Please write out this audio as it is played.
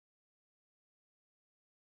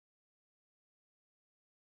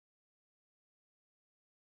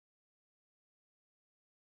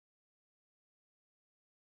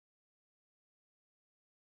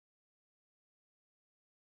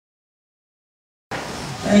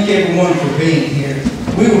Thank everyone for being here.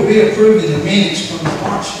 We will be approving the minutes from the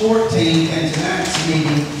March 14th and tonight's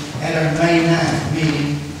meeting at our May 9th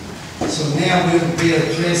meeting. So now we will be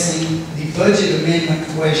addressing the budget amendment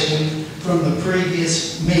question from the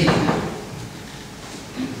previous meeting.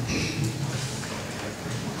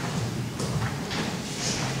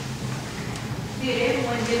 Did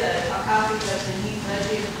everyone get a copy of the new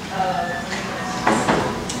budget amendments?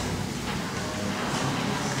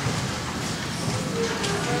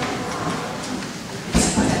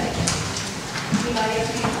 Anybody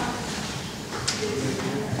else need a copy?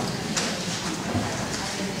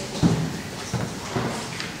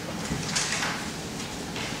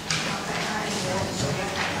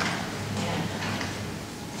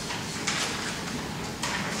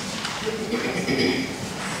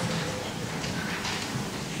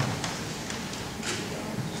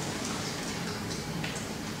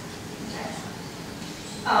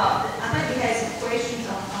 I think we had some questions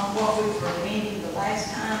on what we were amending the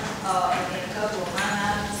last time, and a couple of line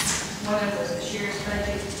items. One of them was the sheriff's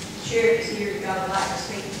budget. The sheriff is here, if y'all would like to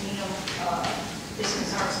speak to him. This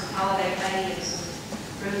concerns some holiday pay and some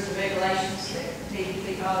rules and regulations that need to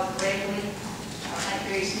be followed correctly. I think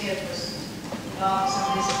Barry Smith was involved in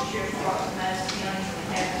some of this at the sheriff's department in Madison County and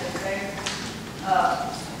happened over there.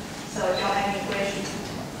 So if y'all have any questions,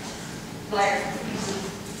 Blair, you see.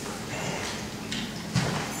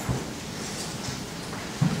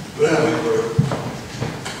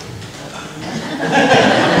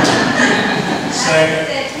 Second.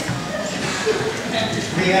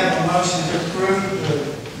 We have a motion to approve the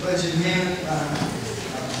budget amendment by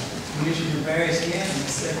Commissioner Barry Smith and a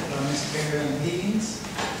second by Ms. Carol Ann Higgins.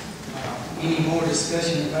 Any more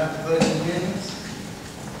discussion about the budget amendments?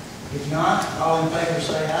 If not, all in favor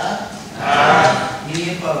say aye. Aye. Any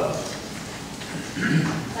opposed?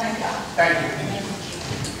 Thank y'all. Thank you.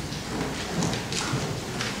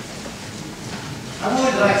 I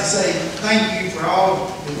would like to say thank you for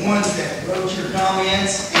all the ones that wrote your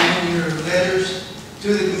comments and your letters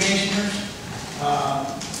to the commissioners.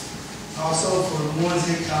 Also for the ones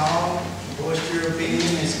that called, voiced your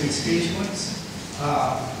opinion as constituents.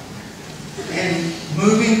 And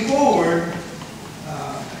moving forward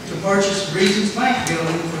to purchase Regions Bank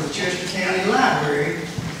building for the Chester County Library,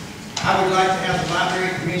 I would like to have the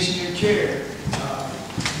Library Commissioner Chair,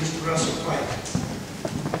 Mr. Russell Clayton.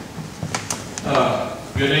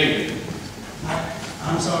 Good evening.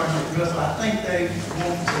 I'm sorry, Mr. Russell, I think they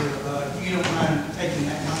want to, if you don't mind taking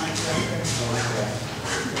that mic right there.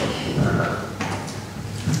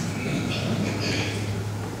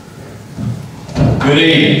 Good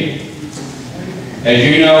evening. As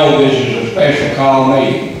you know, this is a special call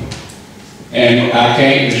meeting, and I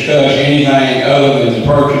can't discuss anything other than the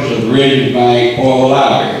purchase of the Regions Bank or the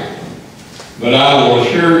library. But I will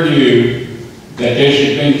assure you that this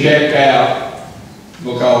has been checked out,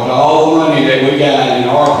 because all the money that we got in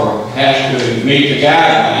ARPA has to meet the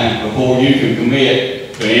guidelines before you can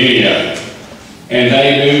commit to any of it. And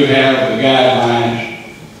they do have the guidelines,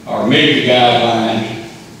 or meet the guidelines,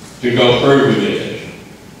 to go through with this.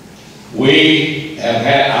 I've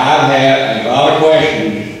had a lot of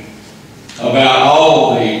questions about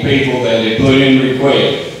all the people that have put in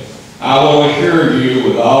requests. I will assure you,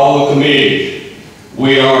 with all the committees,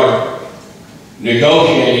 we are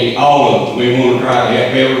negotiating all of them. We want to try to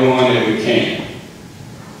help everyone that we can.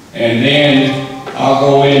 And then I'll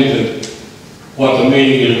go into what the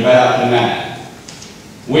meeting is about tonight.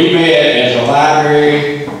 We met as a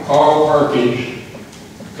library, Carl Perkins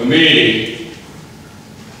committee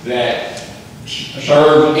that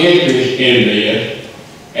serves interest in this.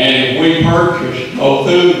 And if we purchase, go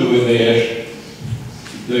through with this,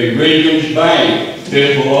 the Regions Bank,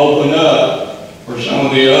 this will open up for some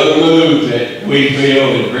of the other moves that we feel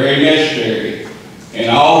is very necessary. And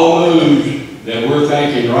all the moves that we're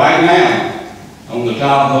thinking right now on the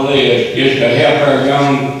top of the list is to help our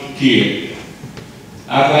young kids.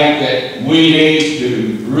 I think that we need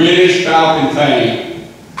to really stop and think,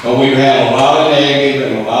 because we've had a lot of negative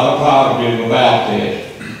and a lot of positive about this,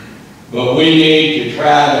 but we need to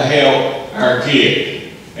try to help our kids.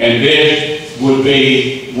 And this would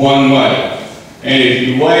be one way. And if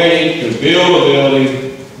you wait to build a building,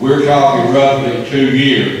 we're talking roughly 2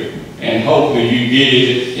 years. And hopefully you get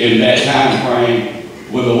it in that time frame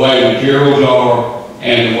with the way materials are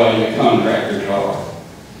and the way the contractors are.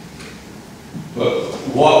 But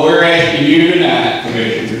what we're asking you tonight,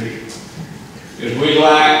 Commissioners, is we'd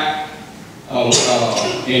like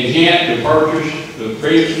intent to purchase the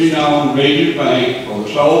previously known Regions Bank for the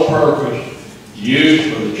sole purpose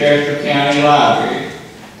used for the Chester County Library.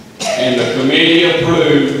 And the committee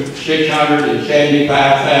approved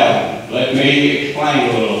 $675,000. Let let me explain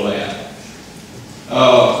a little of that.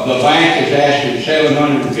 The bank is asking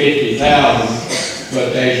 $750,000,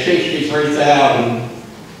 but there's $63,000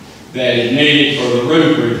 that is needed for the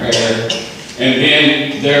roof repair, and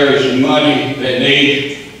then there is some money that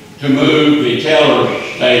needs to move the teller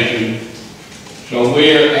station. So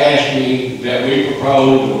we're asking that we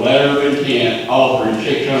propose a letter of intent offering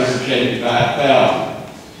 $675,000.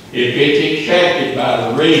 If it's accepted by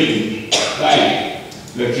the Regions Bank,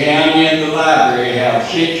 the county and the library have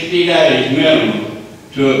 60 days minimum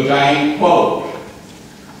to obtain quotes,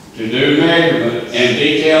 to do measurement and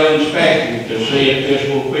detailed inspection to see if this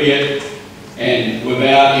will fit and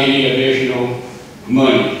without any additional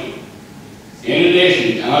money. In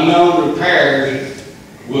addition, unknown repairs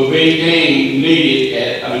will be deemed needed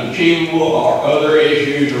at unachievable or other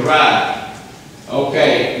issues arise.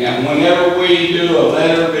 Okay, now whenever we do a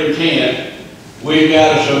letter of intent, we've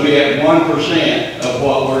got to submit 1% of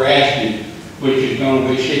what we're asking, which is going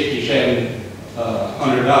to be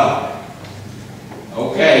 $6,700.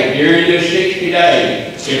 Okay, during this 60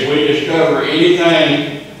 days, if we discover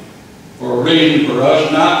anything for a reason for us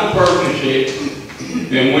not to purchase it,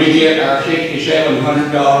 then we get our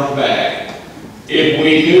 $6,700 back. If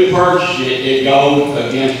we do purchase it, it goes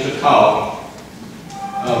against the cost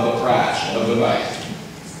of the price of the bank.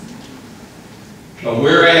 So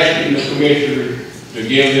we're asking the commissioners to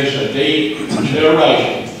give this a deep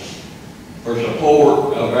consideration for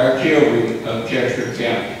support of our children of Chester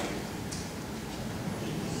County.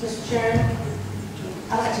 Mr. Chairman,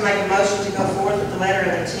 I'd like to make a motion to go forward with the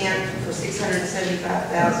letter of intent for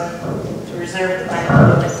 $675,000 to reserve the bank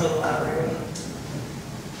building for the library.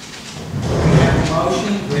 We have a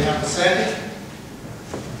motion, we have a second.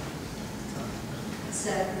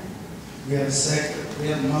 Second. We have a second. We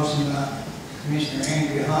have a motion by Commissioner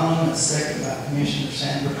Andrea Holland, a second by Commissioner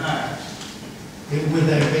Sandra Hires. Would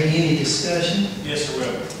there be any discussion? Yes, there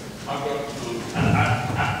will. I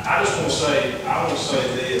just want to say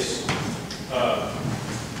this.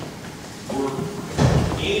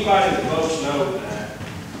 Anybody that votes no tonight,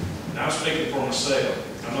 and I'm speaking for myself,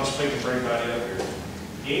 I'm not speaking for anybody up here.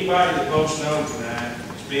 Anybody that votes no tonight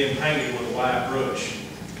is being painted with a white brush.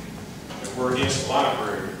 That we're against the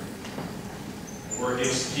library. And we're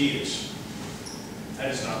against the kids. That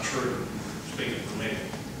is not true, speaking for me.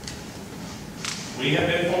 We have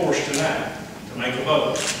been forced tonight to make a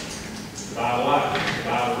vote to buy the library, to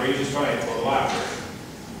buy the Regions Bank for the library.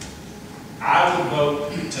 I would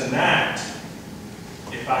vote tonight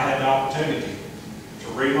if I had the opportunity to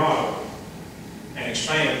remodel and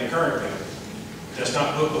expand the current building. That's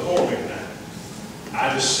not put before me tonight.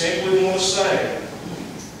 I just simply want to say,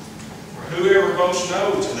 for whoever votes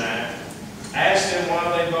no tonight, ask them why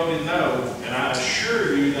they voted no, and I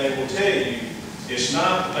assure you they will tell you it's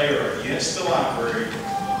not that they are against the library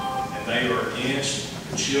and they are against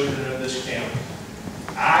the children of this county.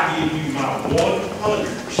 I give you my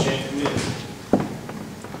 100% commitment.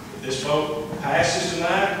 If this vote passes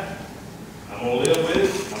tonight, I'm going to live with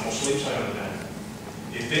it, I'm going to sleep sound tonight.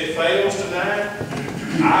 If it fails tonight,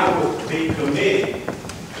 I will be committed to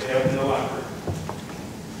helping the library.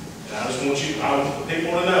 And I just want the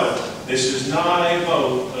people to know, this is not a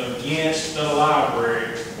vote against the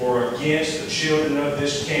library or against the children of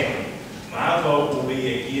this county. My vote will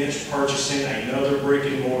be against purchasing another brick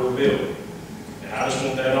and mortar building. And I just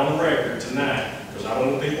want that on record tonight, because I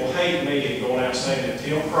don't want people hate me and going out saying that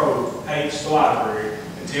Tim Crow hates the library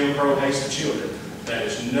and Tim Crow hates the children. That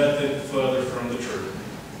is nothing further from the truth.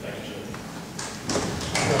 Thank you, sir.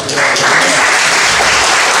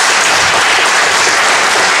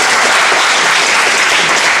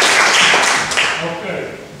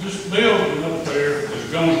 Okay, this building up there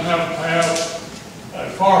is going to have a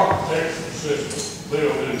fire protection system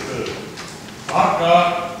built into it. I got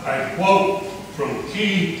a quote from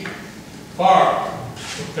Key Fire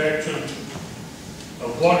Protection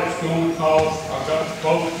of what it's going to cost. I got the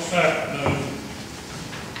quote this afternoon.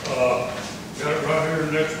 Got it right here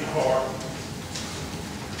next to my heart.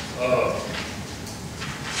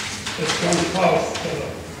 It's going to cost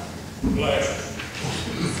glasses.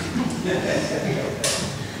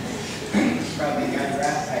 Probably got the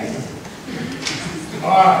right paper.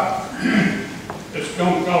 All right. It's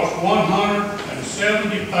going to cost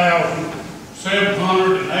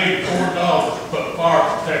 $170,784 to put fire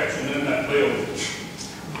protection in that building.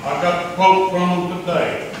 I got the quote from them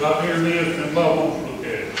today. Right here it is, and Bob wants to look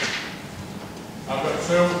at it. I've got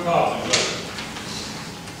several copies of it.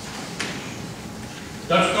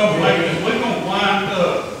 That's going to make it, we're going to wind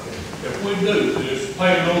up, if we do this,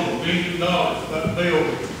 paying over $1 million for that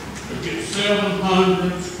building to get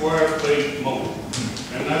 700 square feet more.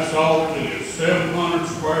 And that's all it is, 700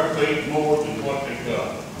 square feet more than what they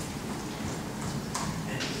got.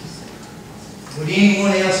 Would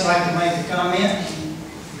anyone else like to make a comment?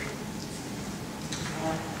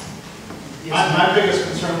 My biggest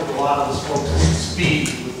concern with a lot of this, folks, is the speed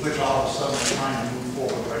with which all of a sudden they're trying to move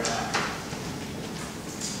forward right now.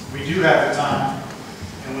 We do have the time,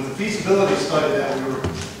 and with the feasibility study that we were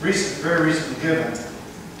very recently given,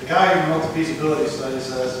 the guy who wrote the feasibility study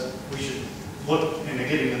says we should look into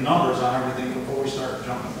getting the numbers on everything before we start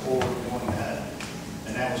jumping forward and going ahead.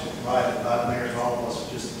 And that was provided by the mayors, all of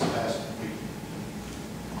us, just this past week.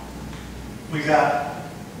 We got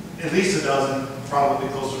at least a dozen, probably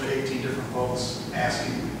closer to 18 different folks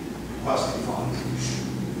requesting funds.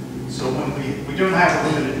 So when we don't have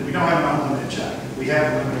an unlimited check, we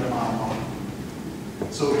have a limited amount of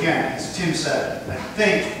money. So again, as Tim said, I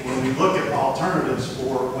think when we look at alternatives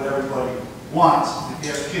for what everybody wants, if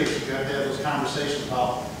you have kids, you have to have those conversations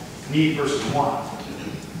about need versus want.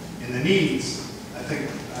 In the needs, I think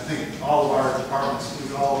all of our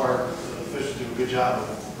departments, all of our officials do a good job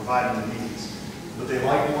of providing the needs. But they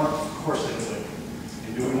like more? Of course they do.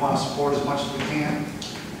 And do we want to support as much as we can?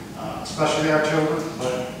 Especially our children,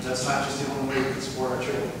 but that's not just the only way we can support our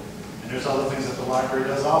children. And there's other things that the library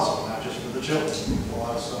does also, not just for the children. A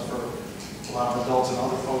lot of stuff for a lot of adults and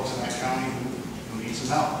other folks in that county who need some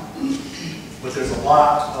help. But there's a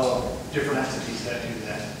lot of different entities that do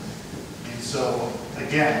that. And so,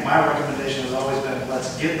 again, my recommendation has always been,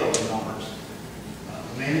 let's get those numbers.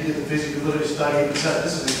 Manny did the feasibility study and said,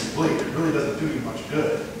 this is incomplete. It really doesn't do you much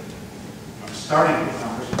good. I'm starting with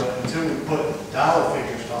numbers, but until we put dollar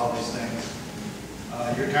figures to all these things,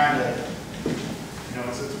 you're kind of, you know,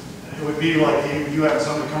 it would be like you having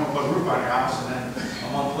somebody come and put a roof on your house, and then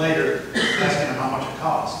a month later, asking them how much it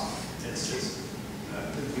costs. I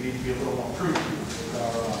think we need to be a little more prudent with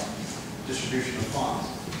our distribution of funds.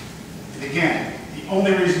 And again, the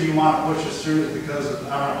only reason you want to push this through is because of,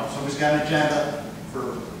 I don't know, somebody's got an agenda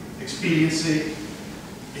for expediency.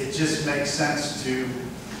 It just makes sense to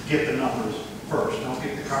get the numbers first. Don't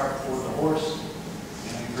get the cart before the horse.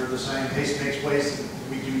 And you've heard the saying, haste makes waste.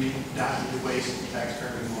 We do need not to waste taxpayer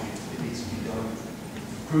money. It needs to be done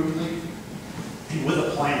prudently and with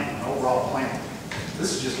a plan, an overall plan.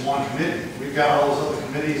 This is just one committee. We've got all those other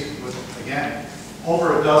committees with, again,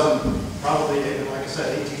 over a dozen, probably, like I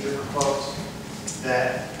said, 18 different folks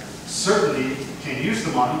that certainly can use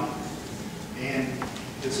the money. And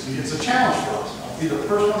it's a challenge for us. I'll be the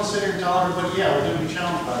first one to sit here and tell everybody, yeah, we're going to be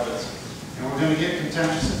challenged by this. And we're going to get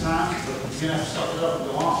contentious at times, but we're going to have to suck it up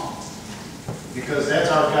and go on. Because that's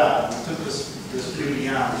our job. We took this duty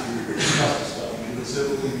on to discuss this stuff. I mean, the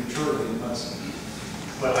civil maturity and that's.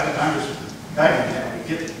 But I'm just begging that we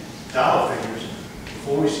get dollar figures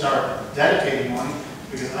before we start dedicating money.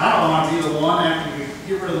 Because I don't want to be the one after we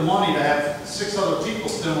get rid of the money to have 6 other people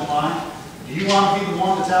still in line. Do you want to be the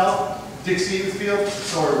one to tell Dick Stevensfield,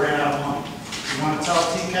 sorry, ran out of money? You want to tell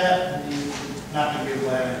TCAT, you're not going to be able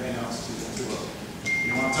to add anything else to it.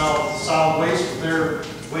 You want to tell the solid waste with their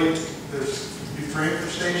there's a new transfer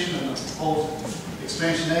station and the whole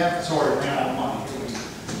expansion there, sorry, ran out of money.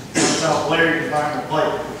 You want to tell Blair you can buy him a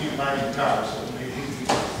plate, we can't buy any cars, so maybe he can be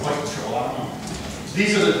flight control, I don't know.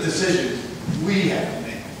 These are the decisions we have to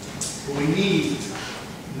make, but we need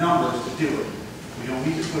numbers to do it. We don't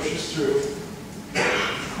need to push this through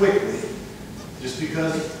quickly, just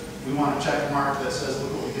because we want a check mark that says,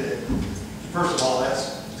 look what we did. First of all,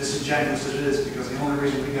 that's disingenuous as it is, because the only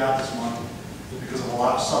reason we got this money is because of a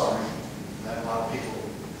lot of suffering that a lot of people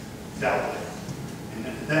dealt with. And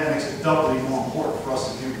that makes it doubly more important for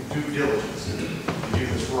us to do due diligence and do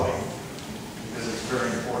this right, because it's very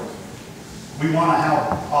important. We want to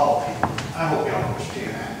help all people. I hope y'all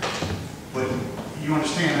understand that. But you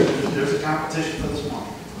understand that there's a competition for this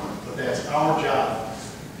money. But that's our job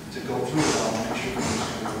to go through it all and make sure we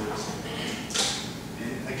understand what it is.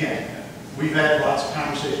 And again, we've had lots of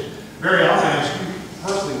conversations. Barry, I'll ask you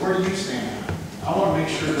personally, where do you stand on it? I want to make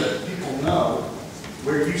sure that people know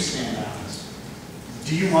where you stand on this.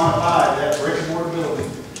 Do you want to buy that brick and mortar building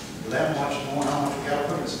for that much, knowing how much we got to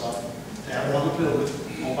put in stuff, to have another building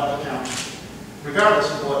owned by the county,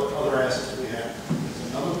 regardless of what other assets we have? It's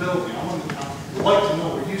another building. I would like to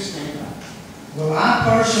know where you stand on it. Well, I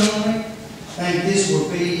personally think this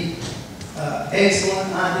would be an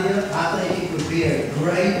excellent idea. I think it would be a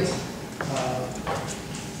great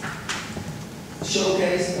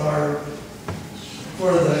showcase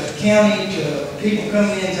for the county, to people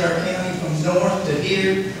coming into our county from north to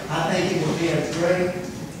here. I think it would be a great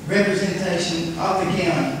representation of the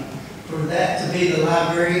county for that to be the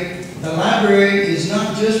library. The library is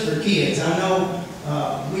not just for kids. I know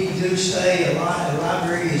We do say a lot, the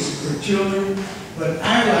library is for children, but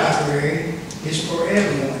our library is for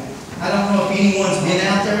everyone. I don't know if anyone's been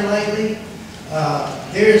out there lately.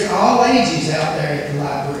 There's all ages out there at the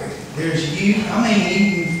library. There's youth,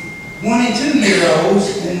 even 1 and 2 year olds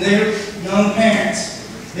and their young parents.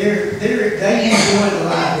 They enjoy the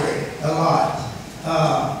library a lot.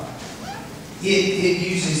 It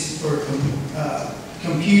uses for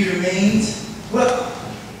computer means. Well,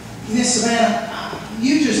 Miss Savannah,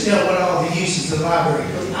 you just tell what all the uses of the library.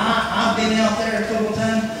 Because I've been out there a couple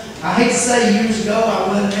times. I hate to say years ago I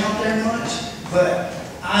wasn't out there much, but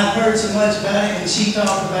I've heard so much about it, and she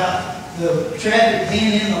talked about the traffic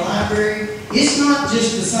being in the library. It's not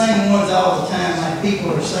just the same ones all the time like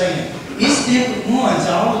people are saying. It's different ones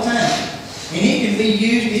all the time. And it can be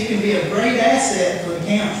used, it can be a great asset for the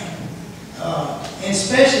county. And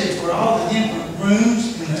especially for all the different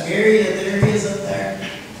rooms and the area there is up there,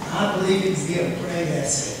 I believe it would be a great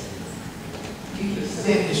asset.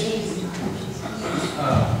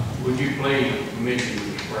 Would you please mention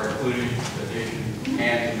the square footage addition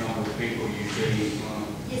and the number of people you see each month?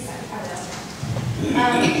 Yes, I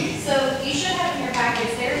will. So you should have in your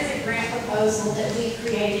packets, there is a grant proposal that we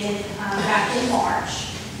created back in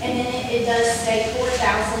March. And then it does say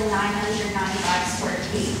 4,995 square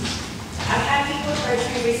feet. I've had people approach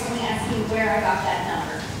me recently asking where I got that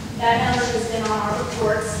number. That number has been on our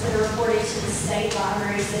reports that are reported to the state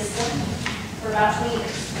library system for about 20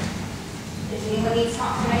 years. If anyone needs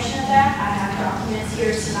confirmation of that, I have documents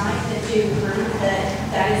here tonight that do prove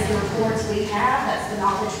that that is the reports we have, that's the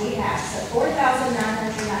knowledge we have. So 4,995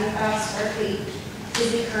 square feet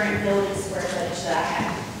is the current building square footage that I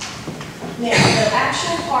have. Now, the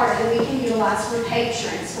actual part that we can utilize for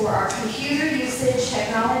patrons for our computer usage,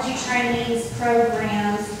 technology trainings,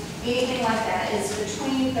 programs, anything like that is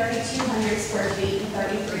between 3,200 square feet and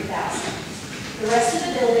 33,000. The rest of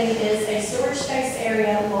the building is a storage space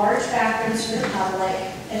area, large bathrooms for the public,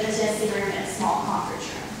 and a testing room and a small conference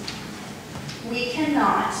room. We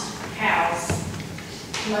cannot house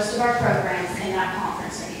most of our programs in that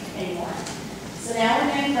conference room anymore. So now we're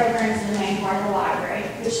doing programs in the main part of the library,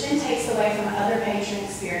 which then takes away from other patron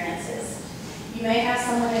experiences. You may have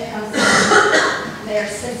someone that comes in, they're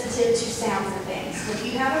sensitive to sounds and things. If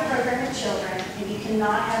you have a program with children and you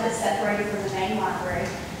cannot have it separated from the main library,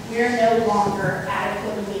 we are no longer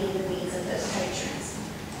adequately meeting the needs of those patrons.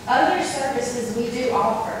 Other services we do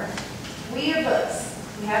offer. We have books.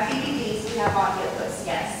 We have DVDs, we have audiobooks,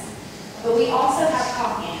 yes. But we also have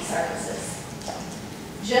copying services.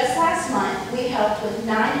 Just last month, we helped with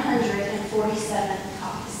 947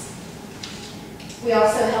 copies. We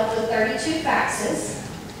also helped with 32 faxes.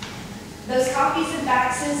 Those copies and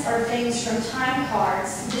faxes are things from time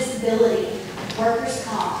cards, disability, workers'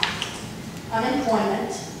 comp,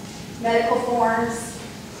 unemployment, medical forms,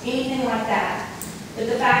 anything like that. But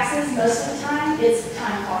the faxes, most of the time, it's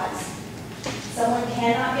time cards. Someone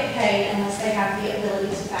cannot get paid unless they have the ability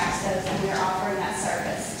to fax those, and we are offering that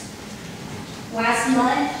service. Last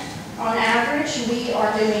month, on average, we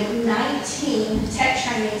are doing 19 tech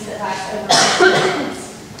trainings that last over 15 minutes.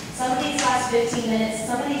 Some of these last 15 minutes,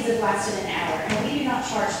 some of these have lasted an hour, and we do not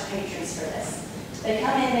charge the patrons for this. They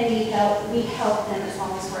come in, they need help, we help them as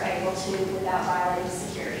long as we're able to without violating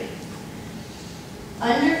security.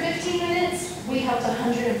 Under 15 minutes, we helped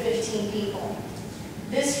 115 people.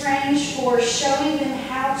 This ranged for showing them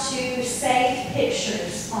how to save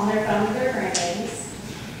pictures on their phone with their grandbabies.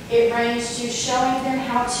 It ranged to showing them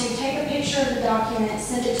how to take a picture of the document,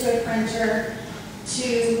 send it to a printer,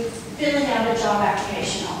 to filling out a job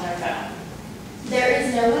application on their phone. There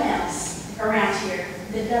is no one else around here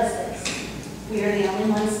that does this. We are the only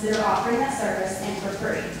ones that are offering that service and for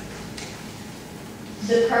free.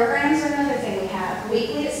 The programs are another thing we have.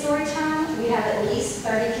 Weekly at story time, we have at least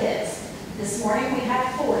 30 kids. This morning we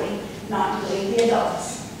had 40, not including the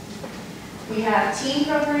adults. We have teen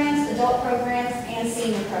programs, adult programs, and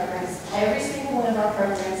senior programs. Every single one of our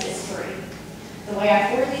programs is free. The way I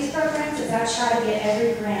forward these programs is I try to get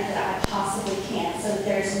every grant that I possibly can so that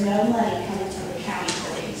there's no money coming from the county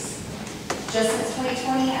for these. Just since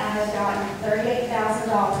 2020, I have gotten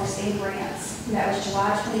 $38,000 in grants. And that was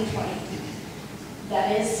July 2020.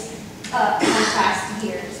 That is up from past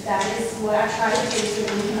years. That is what I try to do so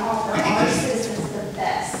that we can offer our citizens the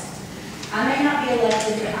best. I may not be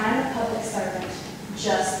elected, but I'm a public servant,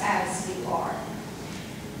 just as you are.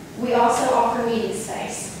 We also offer meeting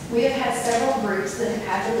space. We have had several groups that have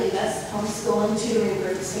had to leave us, homeschooling, tutoring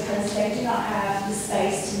groups, because they do not have the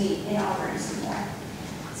space to meet in our rooms anymore.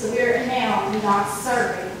 So we are now not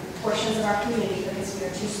serving portions of our community because we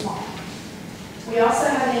are too small. We also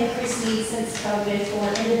have an increased need since COVID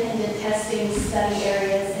for independent testing, study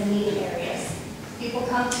areas, and meeting areas. People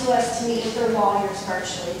come to us to meet with their lawyers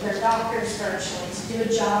virtually, their doctors virtually, to do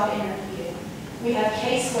a job interview. We have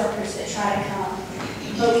caseworkers that try to come,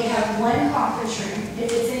 but we have one conference room.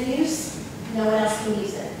 If it's in use, no one else can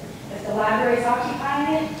use it. If the library is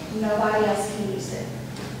occupying it, nobody else can use it.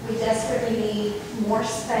 We desperately need more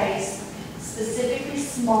space, specifically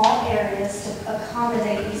small areas to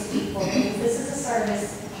accommodate these people, because this is a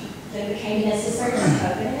service that became necessary for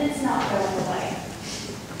COVID, and it's not going away.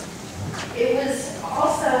 It was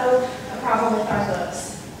also a problem with our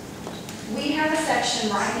books. We have a section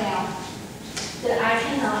right now that I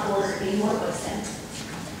cannot order any more books in.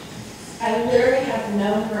 I literally have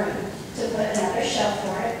no room to put another shelf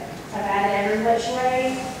for it. I've added every which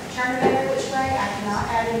way, turned it every which way, I cannot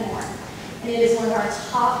add any more. And it is one of our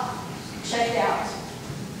top checked out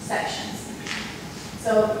sections.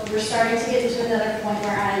 So we're starting to get into another point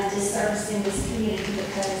where I am disservicing this community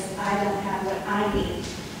because I don't have what I need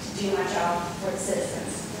to do my job for the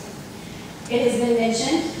citizens. It has been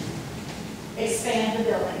mentioned, expand the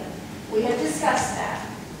building. We have discussed that.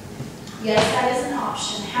 Yes, that is an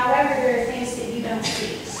option. However, there are things that you don't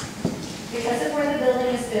see. Because of where the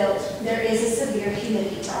building is built, there is a severe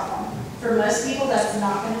humidity problem. For most people, that's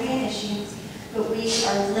not going to be an issue, but we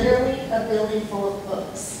are literally a building full of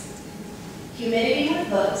books. Humidity with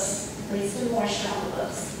books leads to moisture on the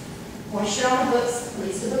books. Moisture on the books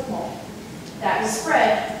leads to book mold. That will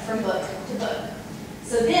spread from book to book.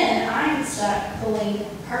 So then I'm stuck pulling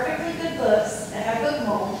perfectly good books that have book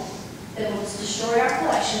mold that will destroy our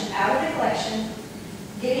collection out of the collection,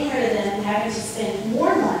 getting rid of them and having to spend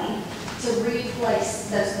more money to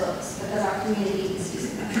replace those books because our community is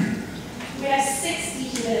using them. We have 60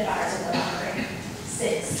 humidifiers in the library,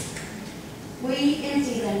 6. We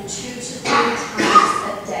empty them 2 to 3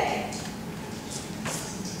 times a day.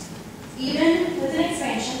 Even with an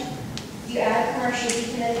expansion, you add a commercial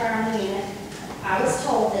dehumidifier on the unit, I was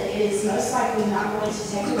told that it is most likely not going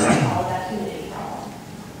to take away all of that humidity problem.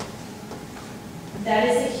 That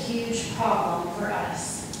is a huge problem for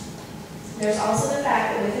us. There's also the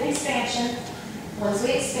fact that with an expansion, once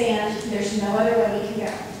we expand, there's no other way we can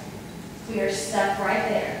go. We are stuck right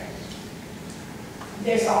there.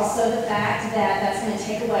 There's also the fact that that's going to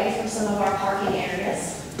take away from some of our parking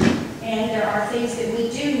areas. And there are things that we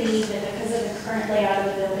do need that because of the current layout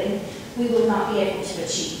of the building, we will not be able to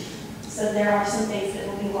achieve. So there are some things that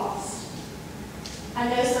will be lost. I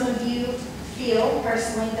know some of you feel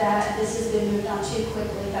personally that this has been moved on too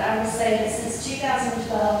quickly, but I will say that since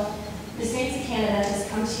 2012, Ms. Nancy Canada has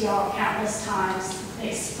come to y'all countless times and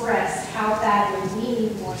expressed how badly we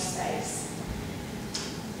need more space.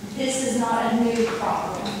 This is not a new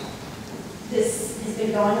problem. This has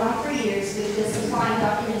been going on for years. We've been supplying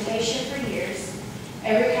documentation for years.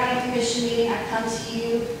 Every county commission meeting, I come to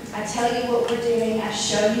you, I tell you what we're doing, I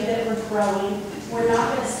show you that we're growing. We're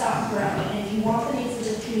not going to stop growing. And if you want the needs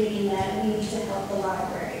of the community met, we need to help the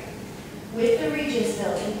library. With the Regents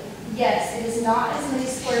building, yes, it is not as many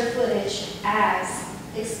square footage as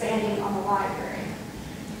expanding on the library.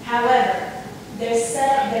 However, their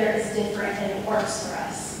setup there is different and it works for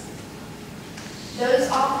us. Those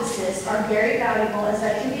offices are very valuable as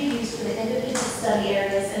they can be used for the independent study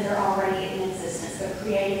areas and they're already in existence. They're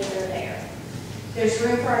created, they're there. There's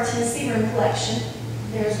room for our Tennessee room collection.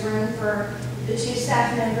 There's room for the 2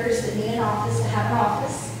 staff members that need an office to have an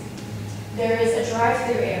office. There is a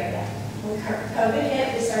drive-through area. When COVID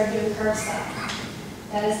hit, we started doing curbside.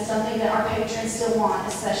 That is something that our patrons still want,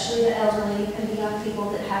 especially the elderly and the young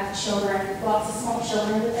people that have children, lots of small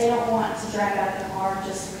children that they don't want to drag out of the car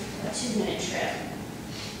just for a 2-minute trip.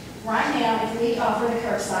 Right now, if we offer the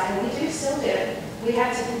curbside, and we do still do it, we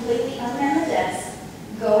have to completely unman the desk,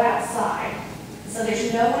 go outside. So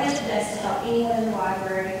there's no one at the desk to help anyone in the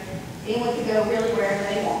library. Anyone can go really wherever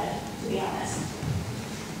they wanted, to be honest.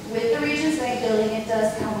 With the Regents Bank building, it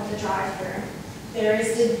does come with a drive-through. There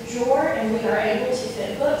is the drawer, and we are able to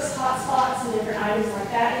fit books, hotspots, and different items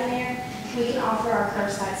like that in there. We can offer our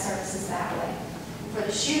curbside services that way. For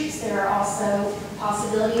the chutes, there are also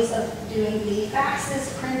possibilities of doing the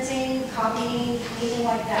faxes, printing, copying, anything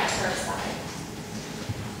like that curbside.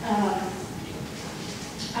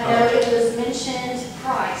 I know it was mentioned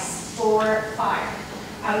price for fire.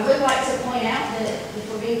 I would like to point out that if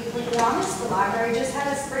we're being completely honest, the library just had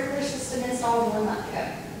a sprinkler system installed 1 month ago.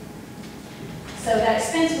 So that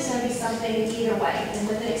expense was going to be something either way. And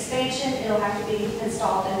with an expansion, it'll have to be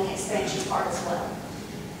installed in the expansion part as well.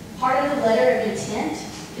 Part of the letter of intent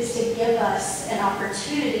is to give us an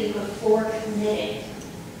opportunity before committing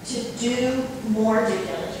to do more due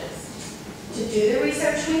diligence. to do the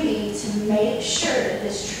research we need to make sure that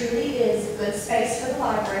this truly is a good space for the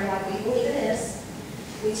library, like we believe it is.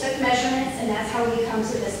 We took measurements, and that's how we come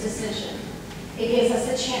to this decision. It gives us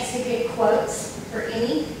a chance to get quotes for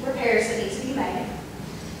any repairs that need to be made.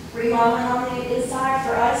 Remodeling on the inside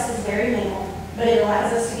for us is very minimal, but it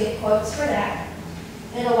allows us to get quotes for that.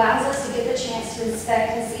 It allows us to get the chance to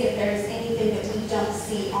inspect and see if there's anything that we don't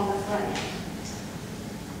see on the front end.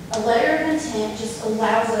 A letter of intent just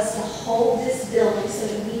allows us to hold this building so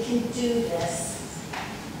that we can do this,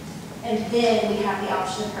 and then we have the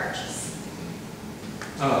option of purchase.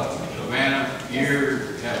 Savannah, you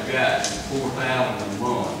have got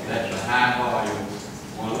 4,001. That's a high volume,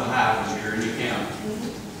 one of the high ones here in the county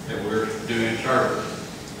that we're doing service.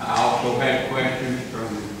 I also had questions from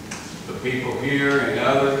the people here and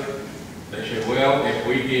others. They said, well, if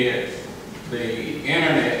we get the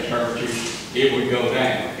internet services, it would go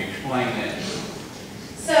down. Explain that.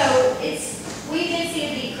 So we did see a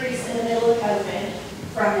decrease in the middle of COVID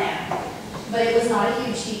from that, but it was not a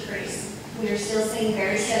huge decrease. We are still seeing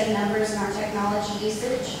very steady numbers in our technology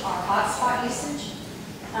usage, our hotspot usage.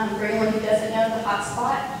 For anyone who doesn't know, the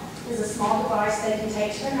hotspot is a small device they can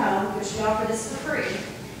take to their home, which we offer this for free,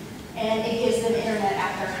 and it gives them internet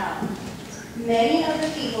at their home. Many of the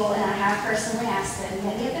people, and I have personally asked them,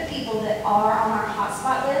 many of the people that are on our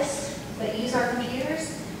hotspot list that use our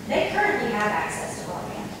computers, they currently have access to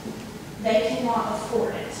broadband. They cannot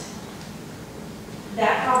afford it.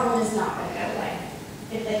 That problem is not going to go away.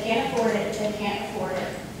 If they can't afford it, they can't afford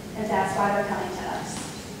it, and that's why they're coming to us.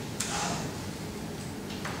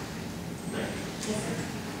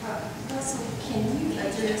 Russell, can you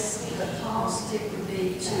address the cost it would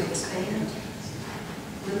be to expand?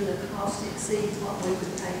 Would the cost exceed what we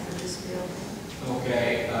would pay for this building?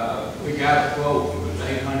 Okay, we got a quote, it was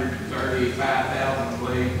 $835,000, I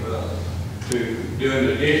believe, to do an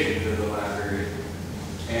addition to the library.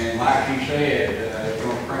 And like you said, it's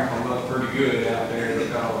going to cramp them up pretty good out there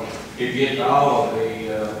because it gets all of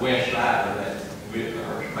the west side of that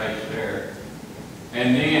space there.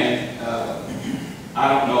 And then, I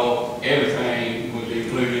don't know, everything was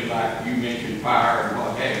included, like you mentioned, fire and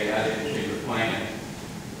what have you. I didn't see the plan.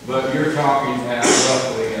 But you're talking about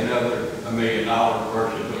roughly another $1 million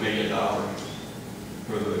versus $1 million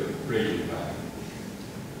for the region bank,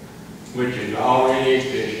 which is already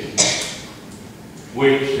existing,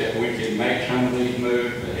 which that we can make some of these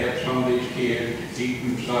moves to help some of these kids to keep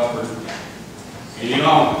them suffering any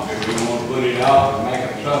longer. If we want to put it off and make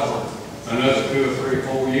them suffer another 2 or 3 or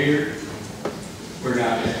 4 years, we're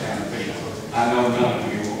not that kind of people. I know none of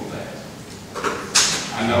you want that.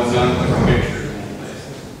 I know none of the commissioners want that.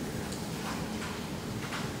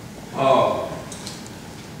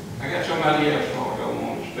 I got somebody else who don't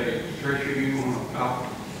want to speak. Tricia, you want to talk?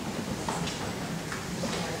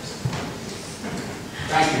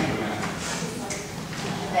 Thank you for that.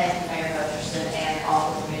 Thank you, Mayor Hutcherson, and all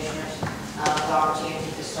the commissioners for the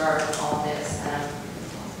opportunity to serve on this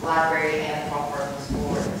library and conference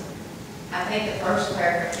board. I think the first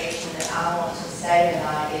clarification that I want to say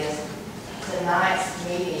tonight is tonight's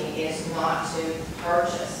meeting is not to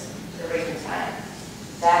purchase the region tank.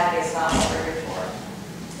 That is not what we're here for.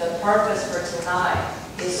 The purpose for tonight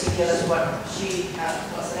is to give us what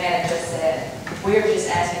Savannah just said. We're just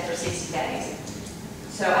asking for 60 days.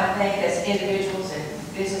 So I think as individuals and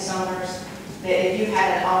business owners, that if you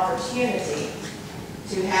had an opportunity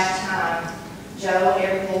to have time, Joe,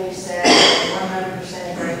 everything you said is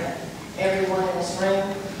 100% agreement. Everyone in this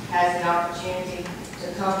room has the opportunity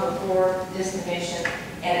to come before this commission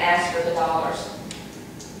and ask for the dollars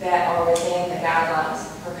that are within the guidelines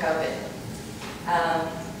for COVID.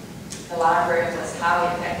 The library was highly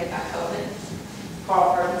affected by COVID.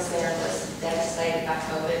 Carl Perkins Center was devastated by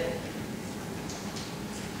COVID.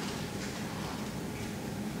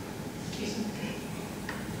 Excuse me.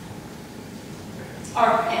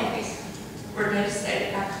 Our families were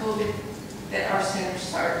devastated by COVID that our center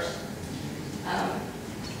serves.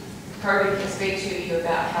 Kirby can speak to you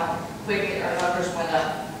about how quickly our numbers went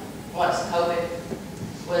up once COVID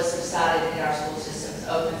was subsided and our school systems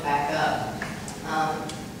opened back up.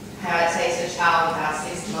 How it takes a child about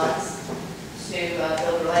 6 months to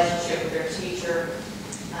build a relationship with their teacher,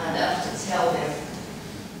 enough to tell them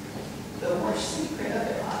the worst secret of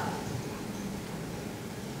their life.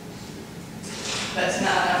 But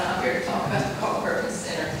tonight I'm not here to talk about the Carl Perkins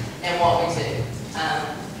Center and what we do.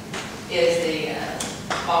 Is the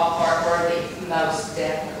ballpark worthy? Most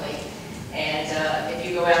definitely. And if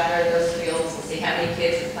you go out there to those fields and see how many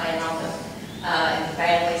kids are playing on them, and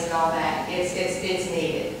families and all that, it's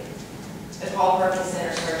needed. The Carl Perkins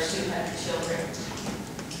Center serves 200 children.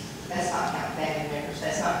 That's not counting family members.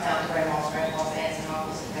 That's not counting grandmas, grandpas,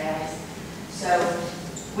 So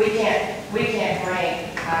we can't bring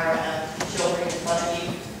our children in front of you.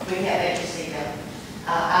 We can't let you see them.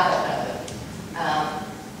 I don't know them.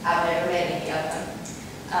 I've never met any of them.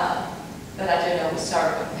 But I do know we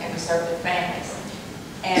serve them, and we serve their families.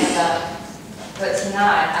 And, but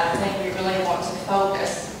tonight, I think we really want to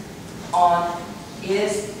focus on,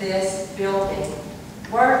 is this building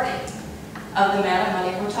worthy of the amount of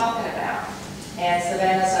money we're talking about? And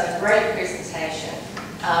Savannah's done a great presentation.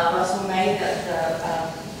 Russell made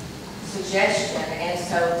the suggestion, and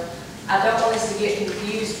so I don't want us to get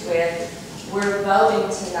confused with, we're voting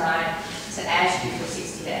tonight to ask you for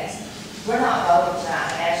 60 days. We're not voting tonight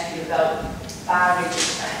to ask you to vote by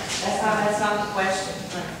Regions Bank. That's not the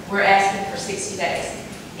question. We're asking for 60 days.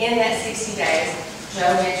 In that 60 days,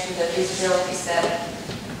 Joe mentioned the feasibility study.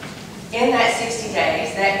 In that 60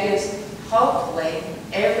 days, that gives hopefully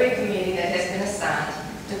every committee that has been assigned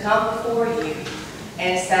to come before you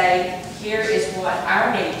and say, here is what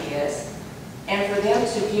our need is, and for them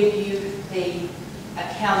to give you the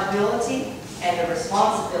accountability and the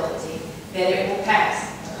responsibility that it will pass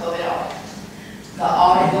the COVID audit. The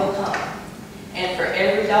audit will come. And for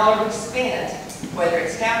every dollar we spend, whether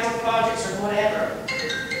it's capital projects or whatever,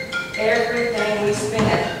 everything we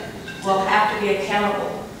spend will have to be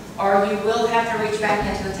accountable, or you will have to reach back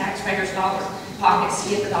into the taxpayers' dollar pockets to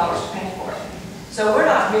get the dollars to pay for it. So we're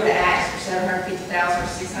not here to ask for $750,000 or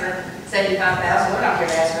 $675,000. We're not here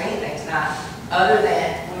to ask for anything tonight, other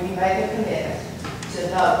than when you make a commitment to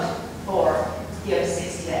vote for give us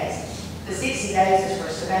 60 days. The 60 days is for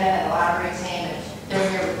Savannah and the library team, and they're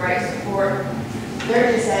here with great support.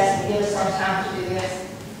 They're just asking to give us our time to do this,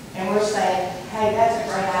 and we're saying, hey, that's a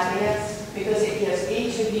great idea, because it gives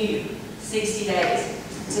each of you 60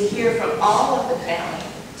 days to hear from all of the county,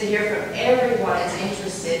 to hear from everyone that's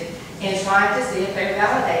interested in trying to see if they're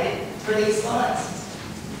validated for these funds.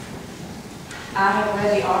 I have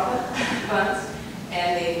read the ARPA funds,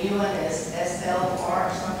 and the new one is SLR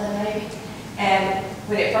or something maybe. And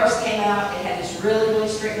when it first came out, it had these really, really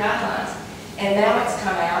strict guidelines. And now it's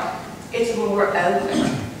come out, it's more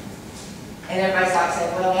open. And everybody's like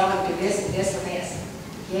saying, well, now we can do this and this and this.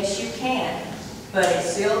 Yes, you can, but it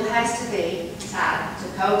still has to be tied to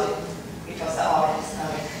COVID because the audit is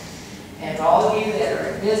coming. And for all of you that are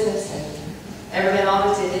in business and ever been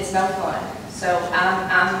audited, it's no fun. So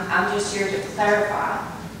I'm just here to clarify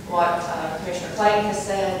what Commissioner Clayton has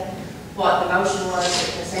said, what the motion was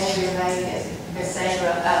that Ms. Andrea made, and Ms.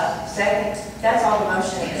 Sandra second. That's all the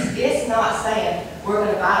motion is. It's not saying we're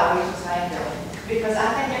going to buy a Regions Bank building, because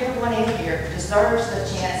I think everyone in here deserves the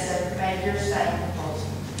chance to make your same proposal.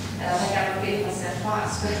 And I think I'm repeating myself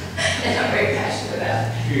twice, but and I'm very passionate about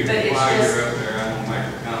it. Excuse But me, it's while just, you're up there, I want to make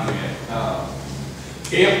a comment.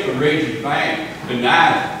 If the Regions Bank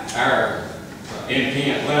denied our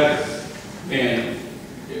intent letter, then,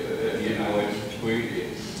 you know,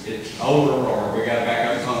 it's over, or we got to back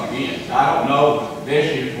up and come again. I don't know,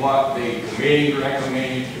 this is what the committee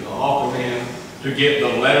recommended to offer them, to get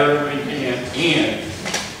the letter of intent in,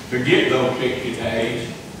 to get those 60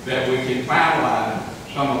 days, that we can finalize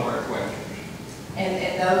some of our questions.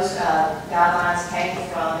 and those guidelines came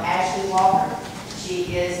from Ashley Walker.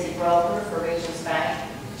 She is the broker for Regions Bank.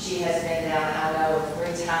 She has been down, I know,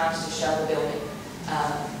 3 times to show the building.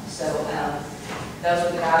 Those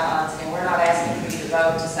are the guidelines, and we're not asking for you to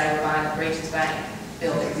vote to say we're buying the Regions Bank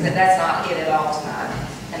building. That's not it at all tonight,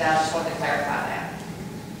 and I just wanted to clarify that.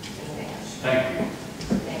 Thank you.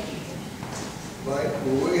 Thank you. But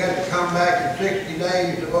will we have to come back in 60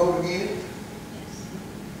 days to vote again?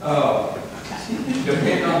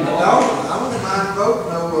 Depending on the I wouldn't mind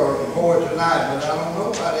voting over for it tonight, but I don't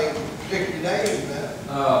know about it 60 days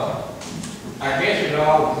now. I guess it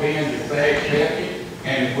all depends if they accept it,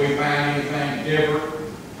 and if we find anything different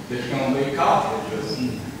that's going to be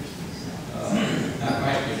costly. I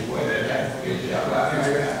think it's the way that that is out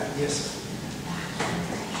right. Yes,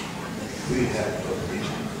 We have to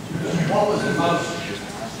What was the motion?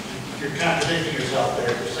 You're contradicting yourself there.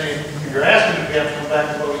 You're saying, you're asking if we have to come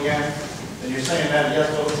back and vote again, and you're saying that yes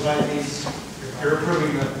vote tonight means you're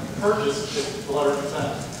approving the purchase if the letter of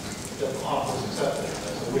consent, if the offer is accepted.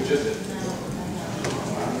 So which is it?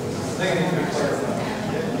 I think it needs to be clarified.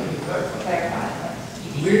 Clarify.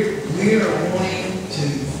 We are wanting to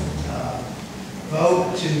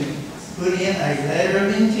vote to put in a letter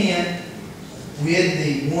of intent with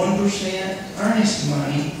the 1% earnest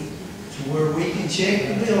money to where we can check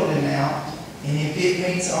the building out, and if it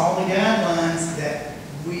meets all the guidelines that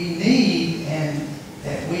we need and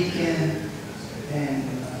that we can and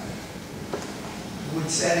would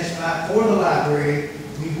satisfy for the library,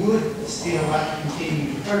 we would still like to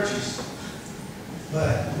continue to purchase.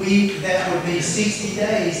 But that would be 60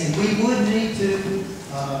 days, and we would need to,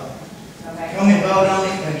 come and vote on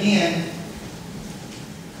it again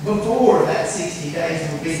before that 60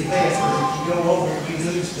 days would be the best, because if you go over it, you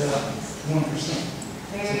lose the 1%.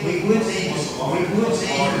 So we would need to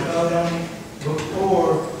vote on it before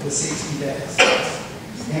the 60 days.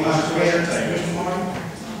 Am I correct, Mr. Martin?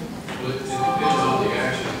 Well, it depends on the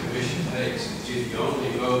action the commission takes. If you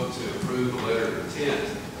only vote to approve the letter of intent,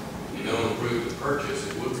 you don't approve the purchase,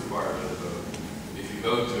 it would require another vote. If you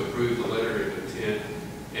vote to approve the letter of intent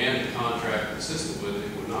and the contract consistent with it,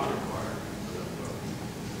 it would not require another vote.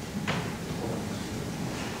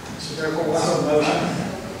 So therefore, what's the motion?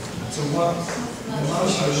 So what the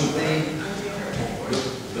motion would be,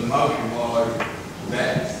 The motion was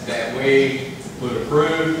that we would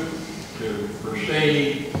approve to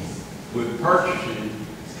proceed with purchasing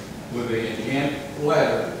with the intent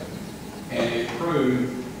letter and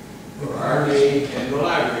approve for our needs and the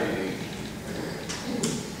library needs.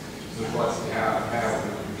 So what's how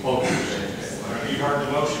close is that? You heard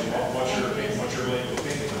the motion, what's your opinion, what's your legal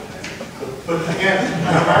opinion on that? But again,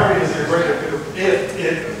 my reading is they're great. If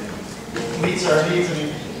it meets our needs and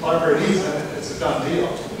library needs, then it's a done deal.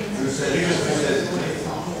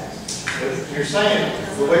 You're saying,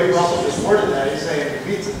 the way Russell just worded that, he's saying if it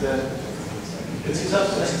meets it, then it's up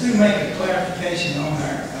to let's us. do make a clarification on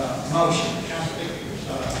our motion.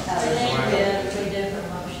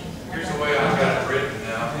 Here's the way I've got it written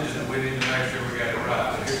now, is that we need to make sure we got it right.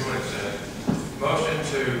 But here's what it says. Motion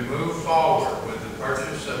to move forward with the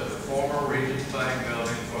purchase of the former Regions Bank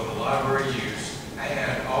building for the library use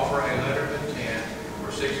and offer a letter of intent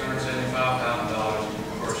for $675,000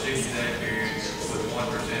 for a 60-day period with 1%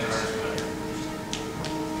 earnest money.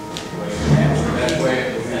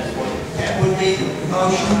 That would be the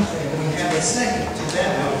motion, and we have a second to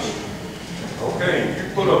that motion. Okay, you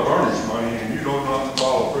put up earnest money and you do not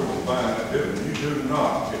follow through with buying that building, you do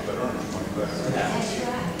not get that earnest money back.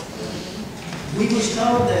 We was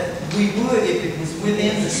told that we would if it was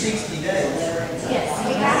within the 60 days. Yes,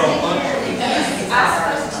 we have to hear, because I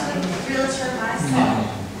spoke to the realtor myself.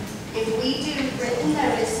 If we do written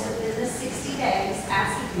notice within the 60 days,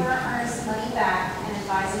 asking for our earnest money back and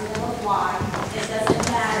advising them of why, it doesn't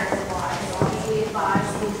matter the why, as long as we advise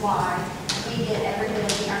the why, we get every bit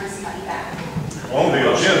of the earnest money back. On the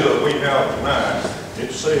agenda we have tonight,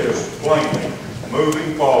 it says plainly,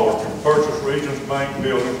 moving forward to purchase Regions Bank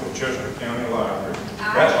building for Chester County Library.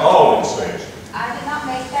 That's all it says. I did not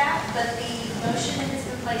make that, but the motion that has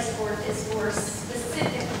been placed forth is for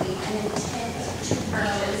specifically an intent to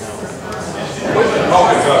purchase. We've been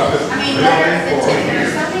talking about this I mean, letter of building intent, for there's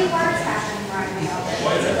years. so many words happening right now.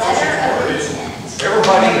 Letter of intent.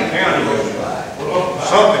 Everybody in the county has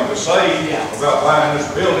something to say about buying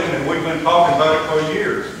this building, and we've been talking about it for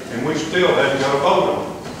years, and we still haven't got a vote on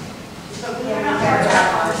it. But we are not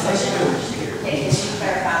verifying the motion. It is to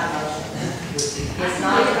verify the motion. It's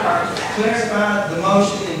not a purchase. Clarify the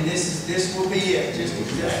motion, and this will be it, just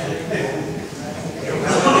exactly.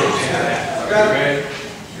 Okay.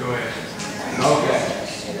 Go ahead. Okay.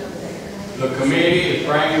 The committee is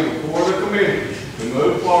bringing before the committee to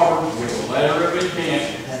move forward with a letter of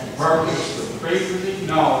intent to purchase the previously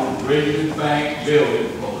known Regions Bank building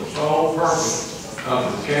for the sole purpose of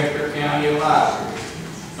the Chester County Library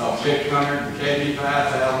of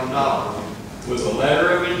 $675,000 with a letter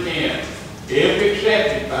of intent, if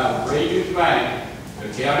accepted by the Regions Bank, the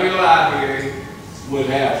county library would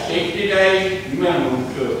have 60 days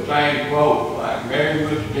minimum to obtain quotes like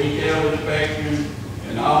measurements, detailed inspection,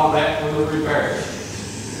 and all that for the repairs.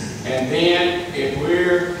 And then if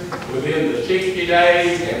we're within the 60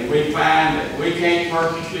 days and we find that we can't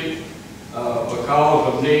purchase it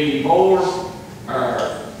because of needing more,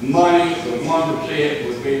 our money, the 1%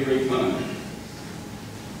 would be refunded.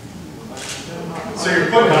 So you're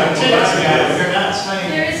putting a contingency out, but you're not saying.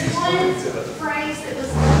 There is one phrase that was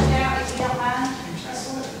left out, if you don't mind,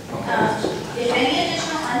 Russell. If any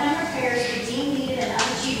additional unknown repairs are deemed needed and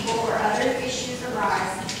unachievable or other issues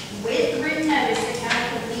arise, with written notice, the county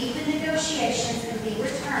will leave the negotiations and be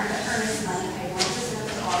returned the earnest money paid 1% of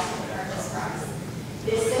the cost of the purchase price.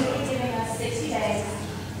 It is simply giving us 60 days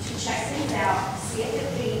to check things out, see if it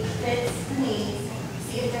fits the needs,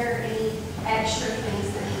 see if there are any extra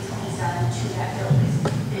things that need to be done to that building.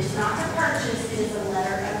 It is not a purchase, it is a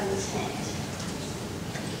letter of intent.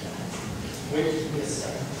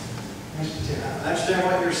 I understand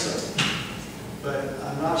what you're saying, but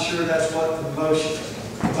I'm not sure that's what the motion is.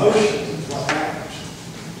 The motion is what matters.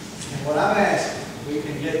 And what I'm asking, we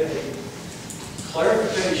can get a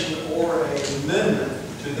clarification or an amendment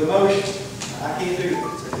to the motion. I can't do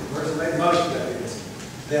this. The person made the motion that is,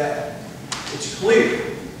 that it's clear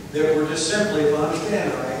that we're just simply, if I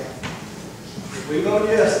understand it right, if we vote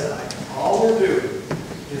yes tonight, all we're doing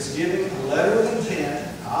is giving a letter of intent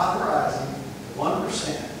authorizing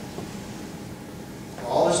 1% for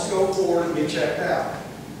all this to go forward and be checked out.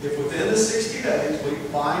 If within the 60 days we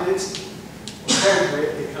find it's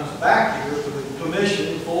appropriate, it comes back here for the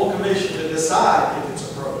commission, full commission, to decide if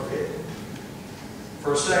it's appropriate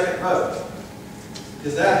for a second vote.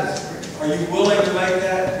 Is that, are you willing to make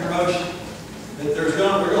that your motion? That we're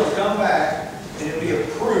going to come back and it'll be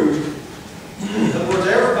approved. In other words,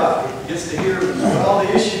 everybody gets to hear what all the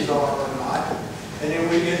issues are or not, and then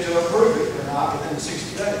we get to approve it or not within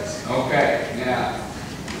 60 days. Okay, now,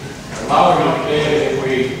 the law said if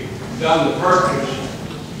we done the purchase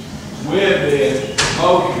with this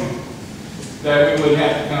motion, that we wouldn't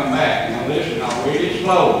have to come back. Now listen, I'll read it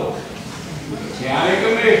slowly. The county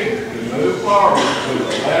commissioners to move forward with a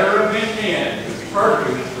letter of intent to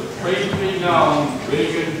purchase the previously known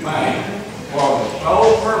Regions Bank for the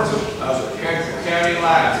sole purpose of the Chester County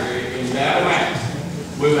Library in that amount.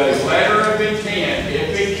 With a letter of intent,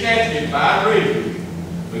 if accepted by Regions,